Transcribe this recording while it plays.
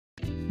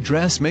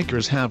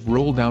dressmakers have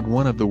rolled out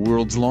one of the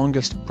world's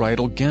longest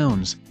bridal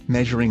gowns,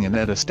 measuring in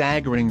at a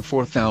staggering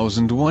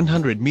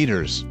 4,100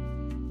 meters.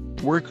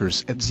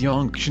 Workers at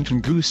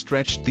Xiangxunshangu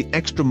stretched the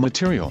extra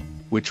material,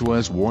 which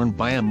was worn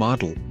by a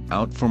model,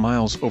 out for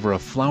miles over a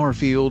flower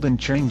field in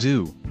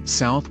Chengdu,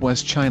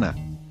 southwest China.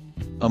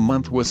 A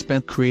month was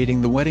spent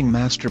creating the wedding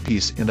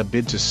masterpiece in a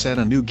bid to set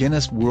a new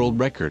Guinness World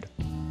Record.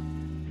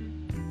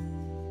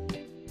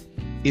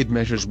 It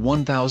measures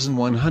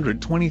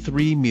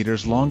 1,123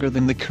 meters longer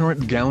than the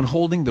current gown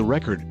holding the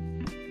record.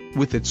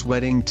 With its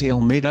wedding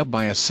tail made up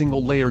by a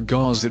single-layer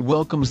gauze, it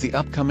welcomes the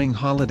upcoming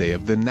holiday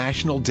of the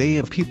National Day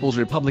of People's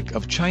Republic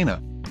of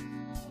China.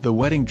 The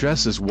wedding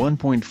dress is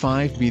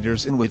 1.5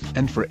 meters in width,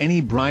 and for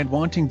any bride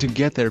wanting to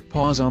get their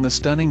paws on the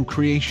stunning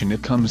creation,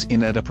 it comes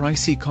in at a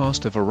pricey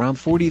cost of around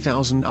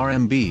 40,000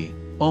 RMB,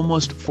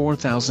 almost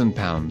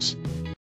 £4,000.